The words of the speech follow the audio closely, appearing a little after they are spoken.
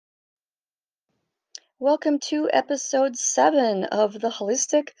Welcome to episode 7 of the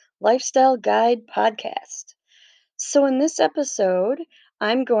Holistic Lifestyle Guide podcast. So, in this episode,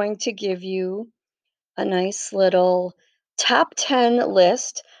 I'm going to give you a nice little top 10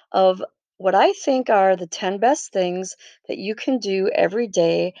 list of what I think are the 10 best things that you can do every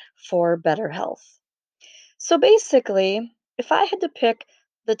day for better health. So, basically, if I had to pick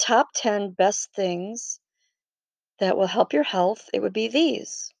the top 10 best things that will help your health, it would be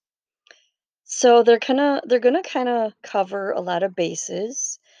these. So they're gonna kind of cover a lot of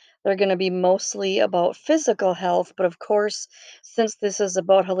bases. They're going to be mostly about physical health, but of course, since this is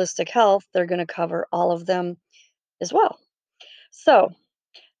about holistic health, they're going to cover all of them as well. So,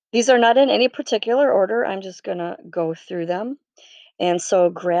 these are not in any particular order. I'm just going to go through them. And so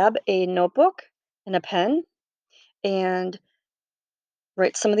grab a notebook and a pen and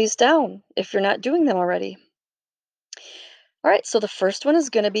write some of these down if you're not doing them already. All right, so the first one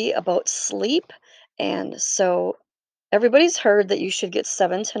is going to be about sleep. And so everybody's heard that you should get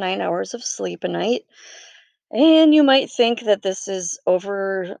 7 to 9 hours of sleep a night. And you might think that this is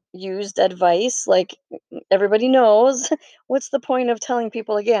overused advice, like everybody knows. What's the point of telling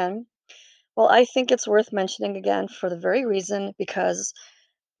people again? Well, I think it's worth mentioning again for the very reason because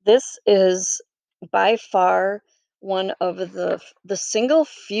this is by far one of the single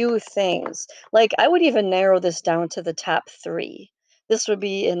few things. Like I would even narrow this down to the top 3. This would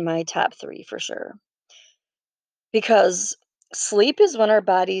be in my top 3 for sure. Because sleep is when our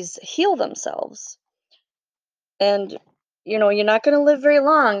bodies heal themselves. And, you're not going to live very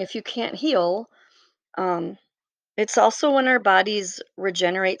long if you can't heal. Um, it's also when our bodies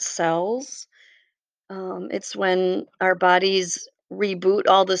regenerate cells. It's when our bodies reboot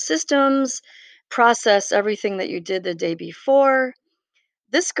all the systems, process everything that you did the day before.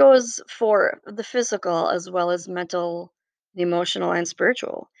 This goes for the physical as well as mental, emotional, and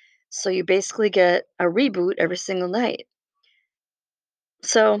spiritual. So you basically get a reboot every single night.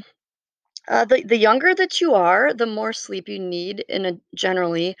 So the younger that you are, the more sleep you need in a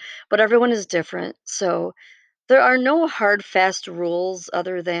generally, but everyone is different. So there are no hard fast rules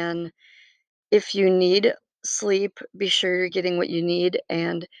other than if you need sleep, be sure you're getting what you need,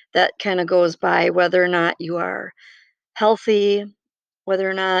 and that kind of goes by whether or not you are healthy, whether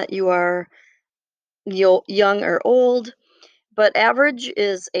or not you are young or old. But average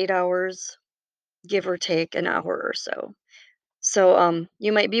is 8 hours, give or take an hour or so. So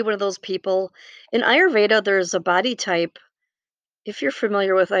you might be one of those people. In Ayurveda, there's a body type. If you're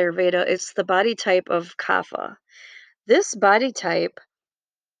familiar with Ayurveda, it's the body type of kapha. This body type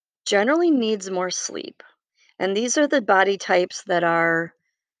generally needs more sleep. And these are the body types that are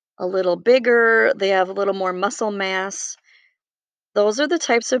a little bigger, they have a little more muscle mass. Those are the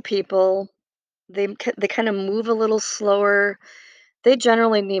types of people, they kind of move a little slower. They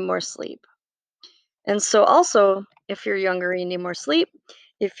generally need more sleep. And so also, if you're younger, you need more sleep.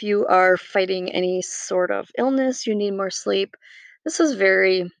 If you are fighting any sort of illness, you need more sleep. This is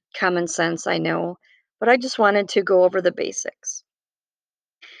very common sense, I know, but I just wanted to go over the basics.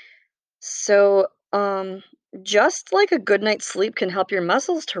 So, just like a good night's sleep can help your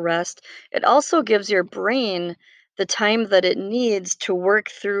muscles to rest, it also gives your brain the time that it needs to work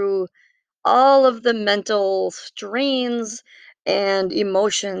through all of the mental strains and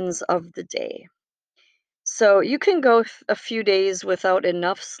emotions of the day. So, you can go a few days without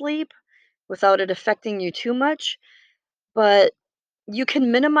enough sleep, without it affecting you too much, but you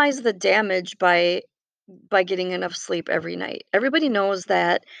can minimize the damage by getting enough sleep every night. Everybody knows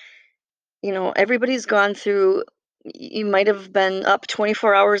that everybody's gone through you might have been up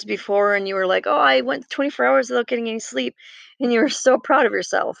 24 hours before and you were like, "Oh, I went 24 hours without getting any sleep." And you were so proud of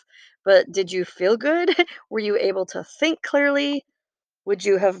yourself. But did you feel good? Were you able to think clearly? Would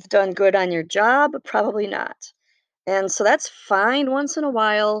you have done good on your job? Probably not. And so that's fine once in a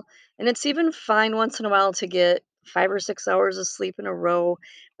while, and it's even fine once in a while to get 5 or 6 hours of sleep in a row,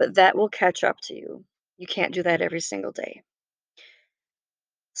 but that will catch up to you. You can't do that every single day.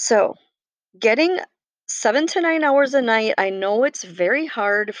 So, getting 7 to 9 hours a night, I know it's very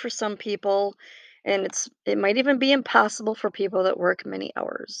hard for some people, and it might even be impossible for people that work many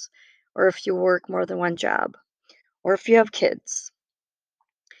hours, or if you work more than one job, or if you have kids.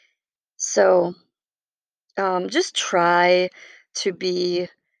 So, just try to be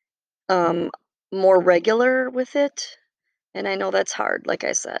um, more regular with it, and I know that's hard, like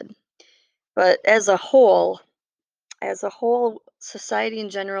I said. But as a whole, society in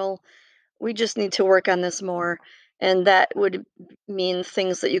general, we just need to work on this more, and that would mean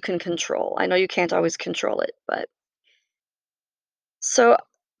things that you can control. I know you can't always control it, but so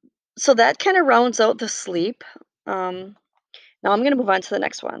so that kind of rounds out the sleep. Um, Now I'm going to move on to the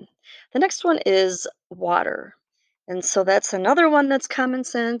next one. The next one is water. And so that's another one that's common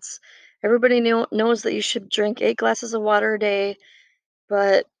sense. Everybody knows that you should drink 8 glasses of water a day,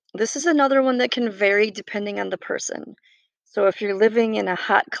 but this is another one that can vary depending on the person. So if you're living in a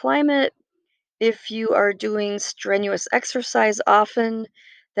hot climate, if you are doing strenuous exercise often,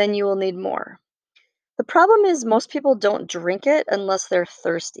 then you will need more. The problem is most people don't drink it unless they're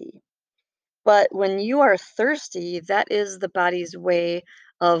thirsty. But when you are thirsty, that is the body's way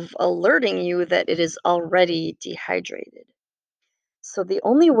of alerting you that it is already dehydrated. So the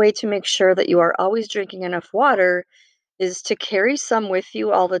only way to make sure that you are always drinking enough water is to carry some with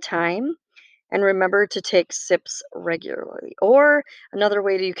you all the time and remember to take sips regularly. Or another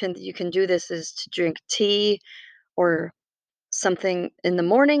way that you can do this is to drink tea or something in the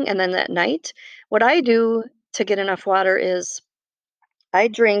morning and then at night. What I do to get enough water is I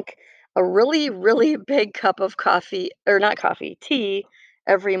drink a really, really big cup of coffee, or not coffee, tea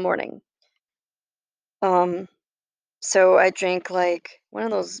every morning. Um, so I drink like one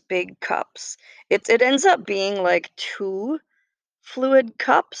of those big cups. It ends up being like two fluid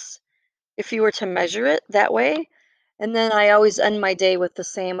cups if you were to measure it that way. And then I always end my day with the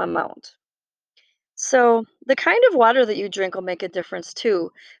same amount. So the kind of water that you drink will make a difference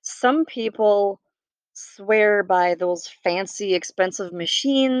too. Some people swear by those fancy, expensive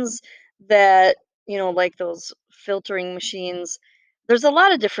machines that, like those filtering machines. There's a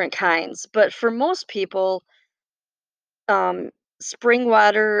lot of different kinds, but for most people, um, spring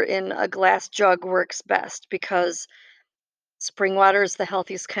water in a glass jug works best because spring water is the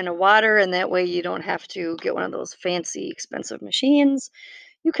healthiest kind of water, and that way you don't have to get one of those fancy, expensive machines.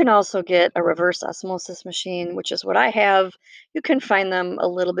 You can also get a reverse osmosis machine, which is what I have. You can find them a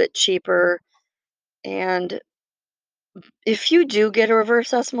little bit cheaper. And if you do get a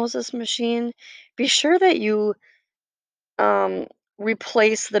reverse osmosis machine, be sure that you um,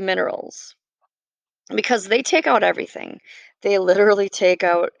 replace the minerals because they take out everything. They literally take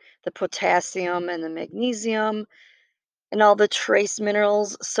out the potassium and the magnesium and all the trace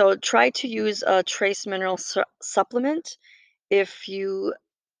minerals. So try to use a trace mineral supplement if you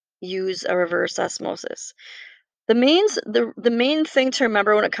use a reverse osmosis. The main thing to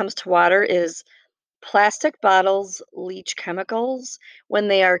remember when it comes to water is plastic bottles leach chemicals when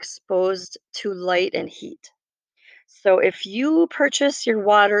they are exposed to light and heat. So if you purchase your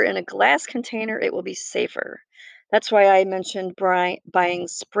water in a glass container, it will be safer. That's why I mentioned buying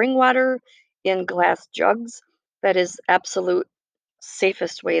spring water in glass jugs. That is absolute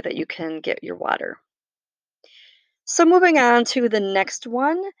safest way that you can get your water. So moving on to the next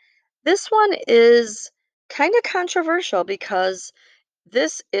one. This one is kind of controversial because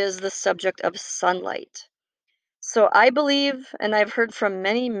this is the subject of sunlight. So I believe, and I've heard from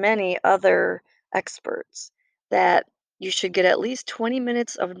many, many other experts, that you should get at least 20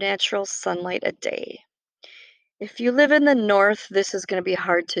 minutes of natural sunlight a day. If you live in the north, this is going to be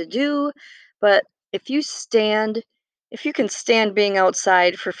hard to do, but if you stand, if you can stand being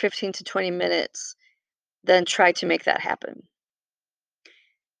outside for 15 to 20 minutes, then try to make that happen.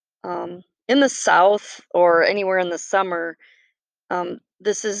 In the south or anywhere in the summer,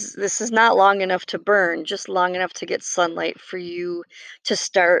 this is not long enough to burn, just long enough to get sunlight for you to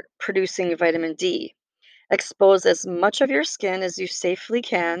start producing vitamin D. Expose as much of your skin as you safely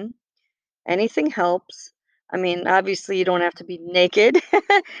can. Anything helps. I mean, obviously you don't have to be naked.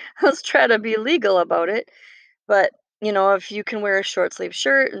 Let's try to be legal about it. But, if you can wear a short sleeve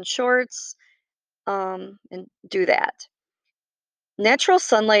shirt and shorts, and do that. Natural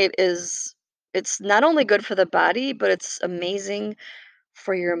sunlight is it's not only good for the body, but it's amazing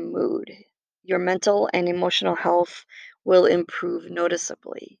for your mood. Your mental and emotional health will improve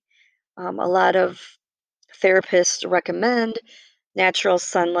noticeably. A lot of therapists recommend natural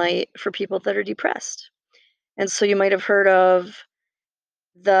sunlight for people that are depressed. And so you might have heard of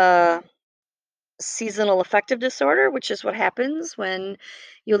the seasonal affective disorder, which is what happens when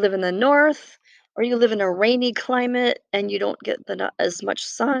you live in the north or you live in a rainy climate and you don't get as much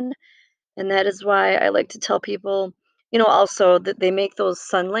sun. And that is why I like to tell people, also that they make those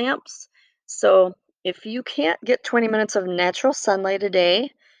sun lamps. So if you can't get 20 minutes of natural sunlight a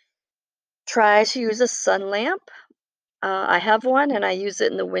day, try to use a sun lamp. I have one and I use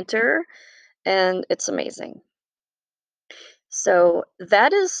it in the winter, and it's amazing. So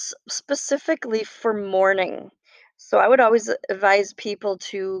that is specifically for morning. So I would always advise people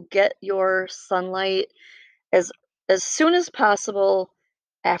to get your sunlight as as soon as possible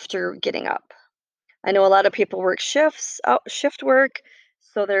after getting up. I know a lot of people work shift work,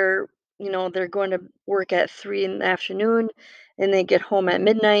 so they're going to work at 3 in the afternoon and they get home at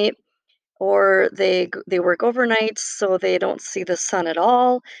midnight. or they work overnights so they don't see the sun at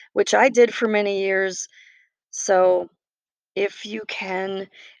all, which I did for many years. So if you can,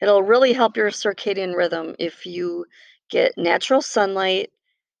 it'll really help your circadian rhythm if you get natural sunlight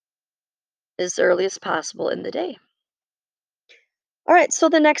as early as possible in the day. All right, so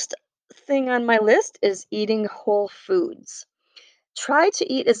the next thing on my list is eating whole foods. Try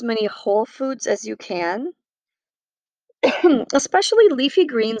to eat as many whole foods as you can, especially leafy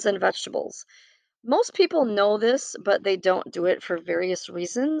greens and vegetables. Most people know this, but they don't do it for various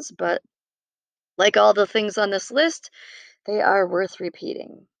reasons. But like all the things on this list, they are worth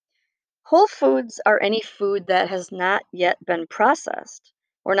repeating. Whole foods are any food that has not yet been processed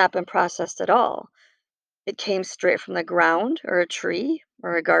or not been processed at all. It came straight from the ground or a tree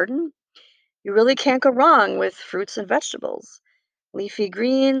or a garden. You really can't go wrong with fruits and vegetables. Leafy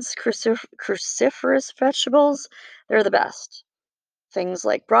greens, cruciferous vegetables, they're the best. Things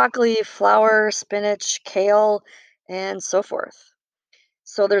like broccoli, flour, spinach, kale, and so forth.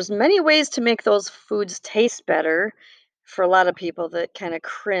 So there's many ways to make those foods taste better for a lot of people that kind of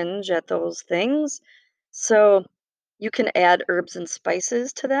cringe at those things. So you can add herbs and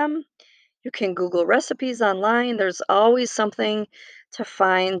spices to them. You can Google recipes online. There's always something to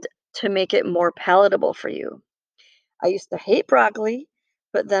find to make it more palatable for you. I used to hate broccoli,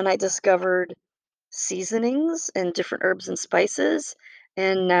 but then I discovered seasonings and different herbs and spices.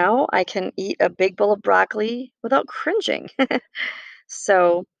 And now I can eat a big bowl of broccoli without cringing.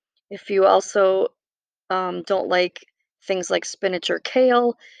 So, if you also don't like things like spinach or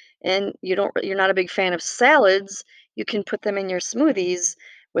kale, and you're not a big fan of salads, you can put them in your smoothies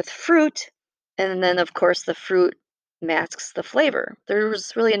with fruit, and then of course the fruit masks the flavor.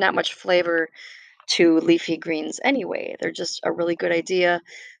 There's really not much flavor to leafy greens anyway. They're just a really good idea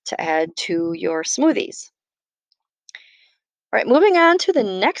to add to your smoothies. All right, moving on to the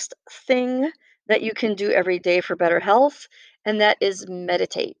next thing that you can do every day for better health, and that is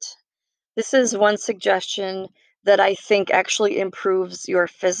meditate. This is one suggestion that I think actually improves your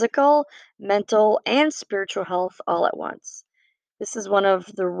physical, mental, and spiritual health all at once. This is one of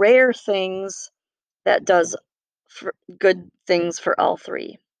the rare things that does good things for all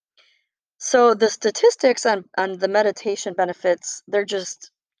three. So the statistics on the meditation benefits, they're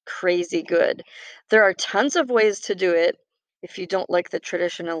just crazy good. There are tons of ways to do it if you don't like the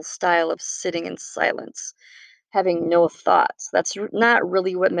traditional style of sitting in silence, having no thoughts. That's not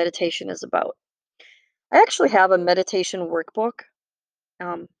really what meditation is about. I actually have a meditation workbook.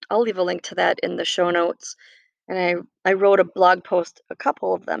 I'll leave a link to that in the show notes. And I wrote a blog post, a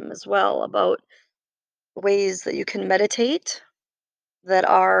couple of them as well, about ways that you can meditate that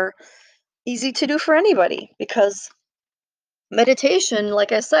are easy to do for anybody. Because meditation,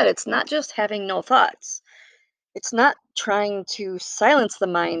 like I said, it's not just having no thoughts, it's not trying to silence the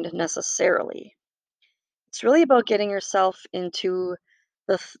mind necessarily. It's really about getting yourself into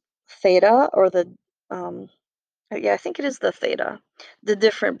the theta or the yeah, I think it is the theta, the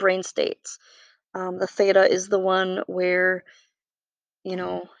different brain states. The theta is the one where, you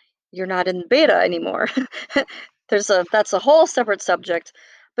know, you're not in beta anymore. That's a whole separate subject,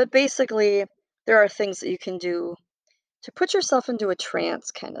 but basically there are things that you can do to put yourself into a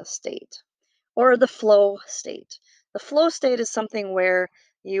trance kind of state or the flow state. The flow state is something where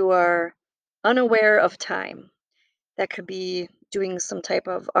you are unaware of time. That could be doing some type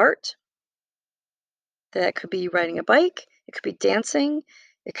of art. That could be riding a bike, it could be dancing,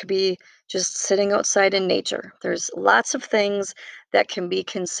 it could be just sitting outside in nature. There's lots of things that can be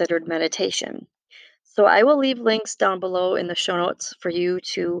considered meditation. So I will leave links down below in the show notes for you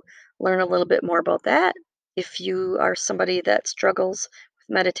to learn a little bit more about that if you are somebody that struggles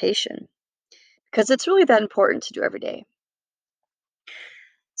with meditation, because it's really that important to do every day.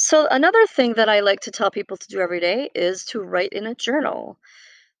 So another thing that I like to tell people to do every day is to write in a journal.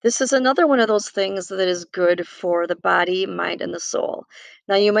 This is another one of those things that is good for the body, mind, and the soul.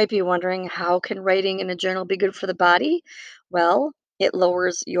 Now, you might be wondering, how can writing in a journal be good for the body? Well, it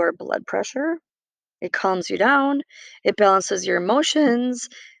lowers your blood pressure, it calms you down, it balances your emotions.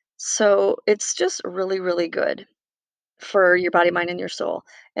 So, it's just really, really good for your body, mind, and your soul.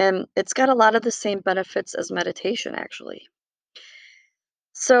 And it's got a lot of the same benefits as meditation, actually.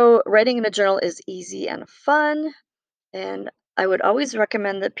 So, writing in a journal is easy and fun. And I would always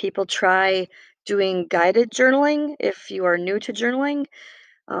recommend that people try doing guided journaling if you are new to journaling.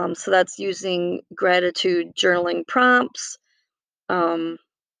 So that's using gratitude journaling prompts, um,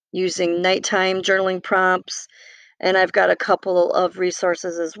 using nighttime journaling prompts, and I've got a couple of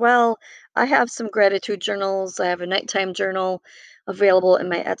resources as well. I have some gratitude journals. I have a nighttime journal available in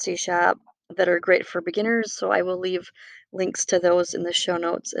my Etsy shop that are great for beginners, so I will leave links to those in the show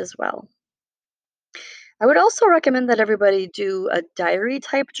notes as well. I would also recommend that everybody do a diary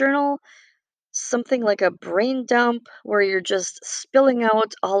type journal, something like a brain dump where you're just spilling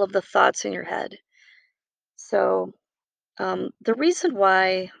out all of the thoughts in your head. So, the reason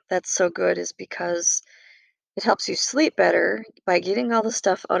why that's so good is because it helps you sleep better by getting all the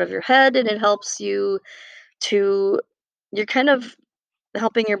stuff out of your head, and it helps you to, you're kind of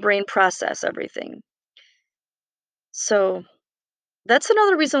helping your brain process everything. So, that's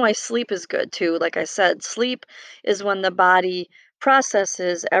another reason why sleep is good too. Like I said, sleep is when the body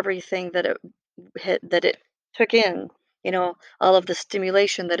processes everything that it took in, all of the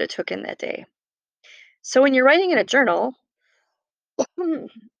stimulation that it took in that day. So when you're writing in a journal, and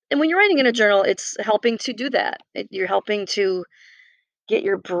when you're writing in a journal, it's helping to do that. You're helping to get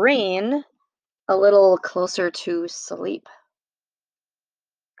your brain a little closer to sleep.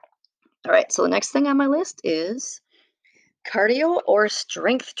 All right, so the next thing on my list is cardio or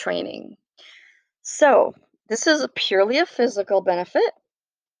strength training. So, this is purely a physical benefit.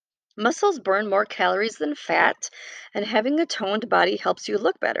 Muscles burn more calories than fat, and having a toned body helps you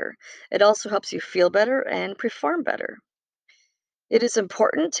look better. It also helps you feel better and perform better. It is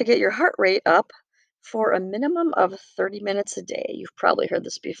important to get your heart rate up for a minimum of 30 minutes a day. You've probably heard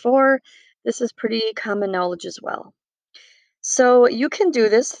this before. This is pretty common knowledge as well. So, you can do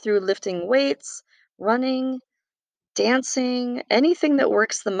this through lifting weights, running, dancing, anything that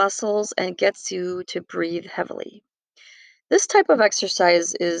works the muscles and gets you to breathe heavily. This type of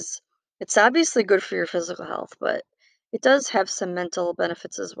exercise it's obviously good for your physical health, but it does have some mental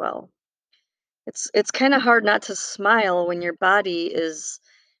benefits as well. It's kind of hard not to smile when your body is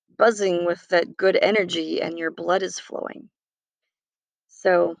buzzing with that good energy and your blood is flowing.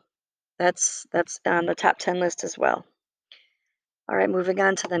 So that's on the top 10 list as well. All right, moving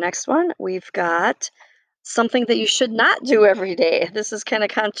on to the next one. We've got something that you should not do every day. This is kind of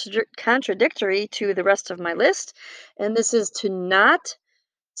contradictory to the rest of my list, and this is to not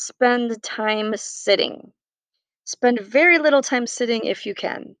spend time sitting. Spend very little time sitting if you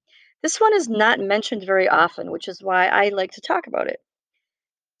can. This one is not mentioned very often, which is why I like to talk about it.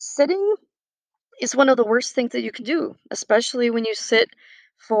 Sitting is one of the worst things that you can do, especially when you sit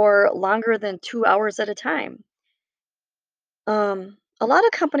for longer than 2 hours at a time. A lot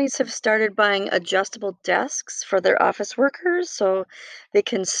of companies have started buying adjustable desks for their office workers so they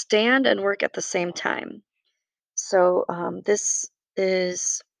can stand and work at the same time. So, this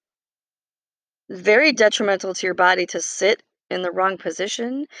is very detrimental to your body to sit in the wrong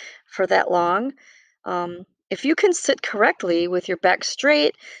position for that long. If you can sit correctly with your back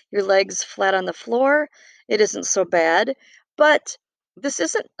straight, your legs flat on the floor, it isn't so bad. But this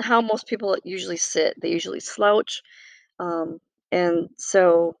isn't how most people usually sit. They usually slouch. Um, and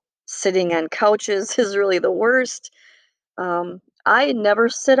so sitting on couches is really the worst. I never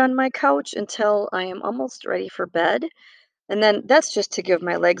sit on my couch until I am almost ready for bed, and then that's just to give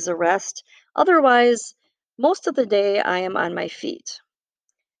my legs a rest. Otherwise, most of the day I am on my feet.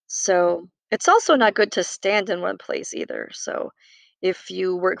 So it's also not good to stand in one place either. So if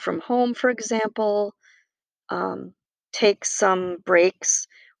you work from home, for example, um, take some breaks,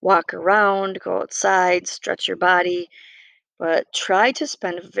 walk around, go outside, stretch your body, but try to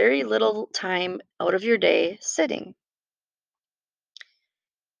spend very little time out of your day sitting.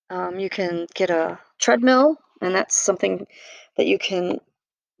 You can get a treadmill, and that's something that you can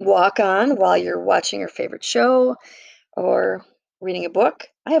walk on while you're watching your favorite show or reading a book.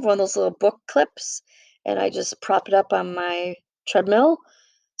 I have one of those little book clips, and I just prop it up on my treadmill.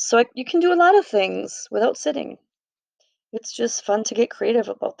 So you can do a lot of things without sitting. It's just fun to get creative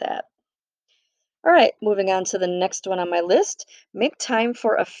about that. All right, moving on to the next one on my list, make time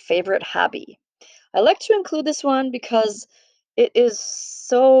for a favorite hobby. I like to include this one because it is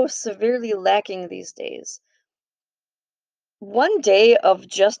so severely lacking these days. One day of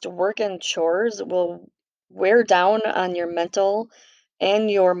just work and chores will wear down on your mental and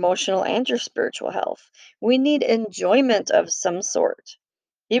your emotional and your spiritual health. We need enjoyment of some sort.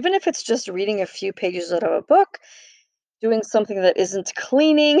 Even if it's just reading a few pages out of a book, doing something that isn't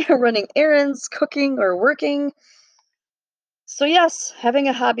cleaning, running errands, cooking, or working. So, yes, having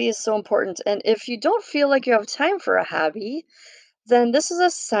a hobby is so important. And if you don't feel like you have time for a hobby, then this is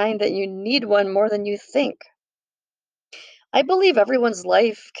a sign that you need one more than you think. I believe everyone's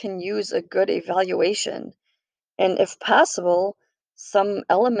life can use a good evaluation, and if possible, some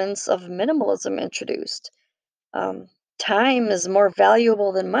elements of minimalism introduced. Um, Time is more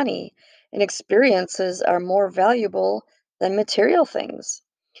valuable than money, and experiences are more valuable than material things.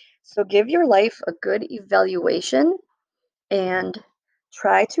 So give your life a good evaluation and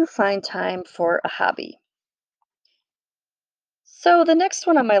try to find time for a hobby. So the next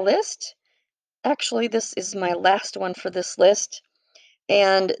one on my list, Actually, this is my last one for this list.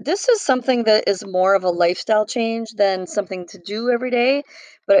 And this is something that is more of a lifestyle change than something to do every day,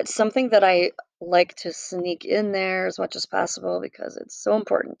 but it's something that I like to sneak in there as much as possible because it's so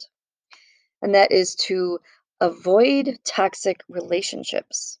important. And that is to avoid toxic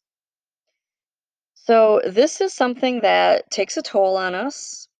relationships. So, this is something that takes a toll on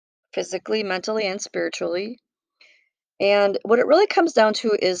us physically, mentally, and spiritually. And what it really comes down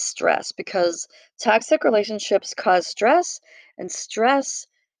to is stress because toxic relationships cause stress, and stress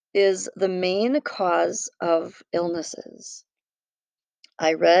is the main cause of illnesses.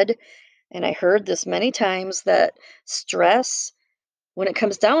 I read and I heard this many times that stress, when it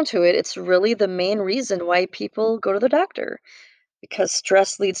comes down to it, it's really the main reason why people go to the doctor because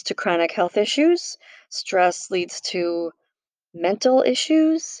stress leads to chronic health issues, stress leads to mental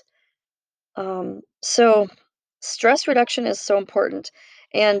issues. So, stress reduction is so important.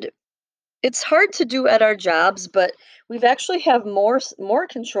 And it's hard to do at our jobs, but we've actually have more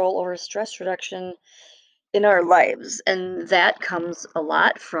control over stress reduction in our lives, and that comes a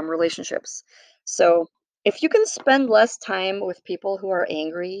lot from relationships. So, if you can spend less time with people who are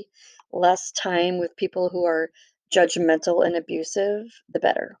angry, less time with people who are judgmental and abusive, the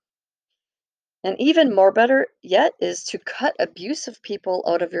better. And even more better yet is to cut abusive people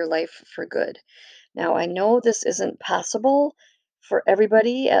out of your life for good. Now, I know this isn't possible for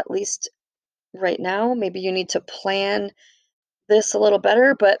everybody, at least right now. Maybe you need to plan this a little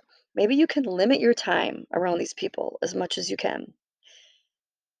better, but maybe you can limit your time around these people as much as you can.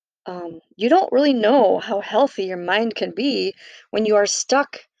 You don't really know how healthy your mind can be when you are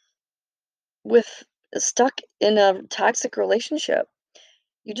with stuck in a toxic relationship.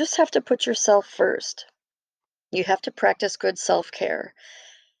 You just have to put yourself first. You have to practice good self-care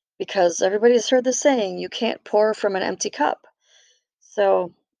because everybody's heard the saying, you can't pour from an empty cup.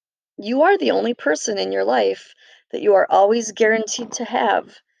 So, you are the only person in your life that you are always guaranteed to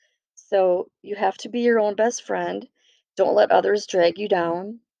have. So you have to be your own best friend. Don't let others drag you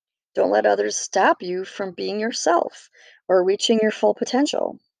down. Don't let others stop you from being yourself or reaching your full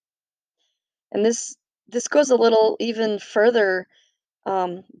potential. And this goes a little even further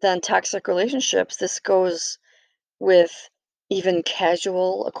than toxic relationships. This goes with even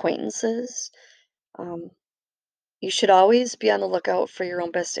casual acquaintances. Um, you should always be on the lookout for your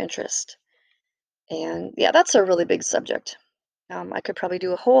own best interest. And yeah, that's a really big subject. I could probably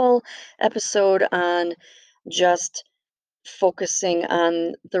do a whole episode on just focusing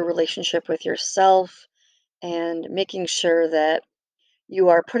on the relationship with yourself and making sure that you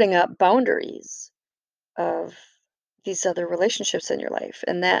are putting up boundaries of these other relationships in your life.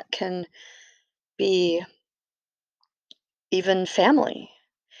 And that can be even family,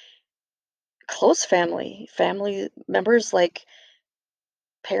 close family members like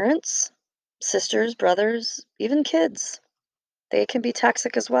parents, sisters, brothers, even kids. They can be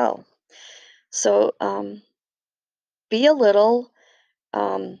toxic as well. So be a little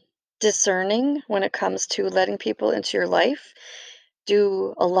um, discerning when it comes to letting people into your life.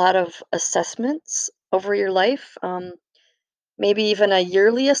 Do a lot of assessments over your life, maybe even a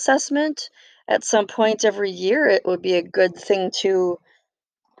yearly assessment. At some point every year, it would be a good thing to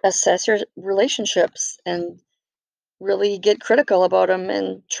assess your relationships and really get critical about them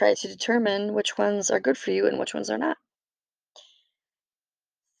and try to determine which ones are good for you and which ones are not.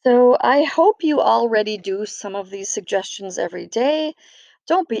 So I hope you already do some of these suggestions every day.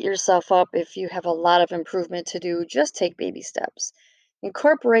 Don't beat yourself up if you have a lot of improvement to do. Just take baby steps.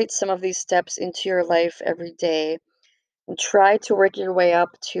 Incorporate some of these steps into your life every day and try to work your way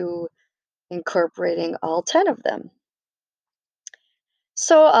up to incorporating all 10 of them.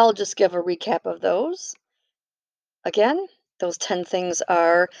 So I'll just give a recap of those. Again, those 10 things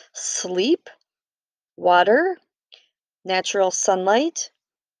are sleep, water, natural sunlight,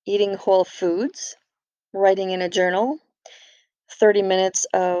 eating whole foods, writing in a journal, 30 minutes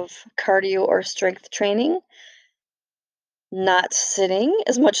of cardio or strength training, not sitting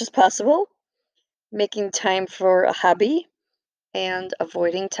as much as possible, making time for a hobby, and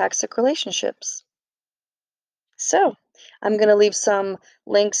avoiding toxic relationships. So, I'm going to leave some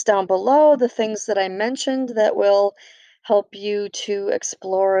links down below, the things that I mentioned that will help you to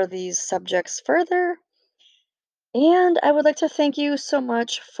explore these subjects further. And I would like to thank you so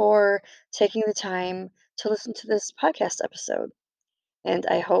much for taking the time to listen to this podcast episode. And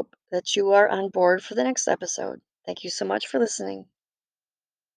I hope that you are on board for the next episode. Thank you so much for listening.